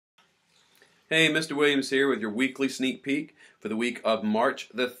Hey, Mr. Williams here with your weekly sneak peek for the week of March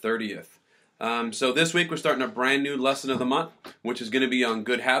the 30th. So this week we're starting a brand new lesson of the month, which is going to be on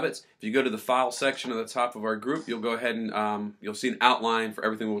good habits. If you go to the file section at the top of our group, you'll go ahead and you'll see an outline for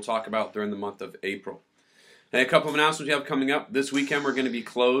everything we'll talk about during the month of April. And a couple of announcements we have coming up. This weekend we're going to be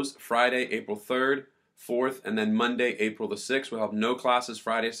closed Friday, April 3rd, 4th, and then Monday, April the 6th. We'll have no classes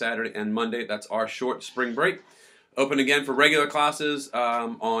Friday, Saturday, and Monday. That's our short spring break. Open again for regular classes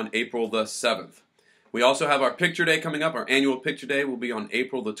on April the 7th. We also have our picture day coming up. Our annual picture day will be on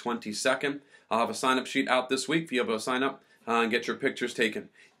April the 22nd. I'll have a sign-up sheet out this week for you to sign up and get your pictures taken.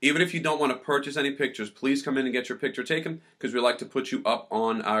 Even if you don't want to purchase any pictures, please come in and get your picture taken because we like to put you up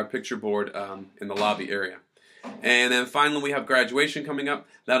on our picture board in the lobby area. And then finally, we have graduation coming up.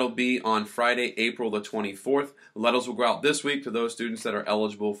 That'll be on Friday, April the 24th. Letters will go out this week to those students that are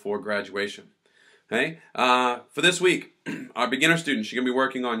eligible for graduation. Okay? For this week, our beginner students, you're going to be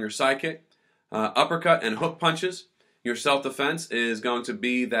working on your side kick, uppercut, and hook punches. Your self-defense is going to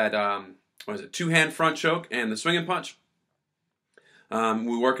be that two-hand front choke and the swinging punch.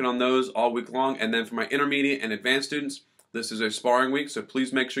 We're working on those all week long. And then for my intermediate and advanced students, this is a sparring week, so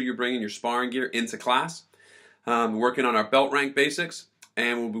please make sure you're bringing your sparring gear into class. We're working on our belt rank basics,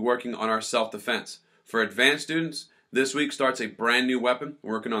 and we'll be working on our self-defense. For advanced students, this week starts a brand new weapon.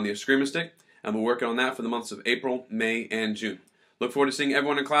 We're working on the eskrima stick, and we're working on that for the months of April, May, and June. Look forward to seeing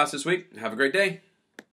everyone in class this week. Have a great day.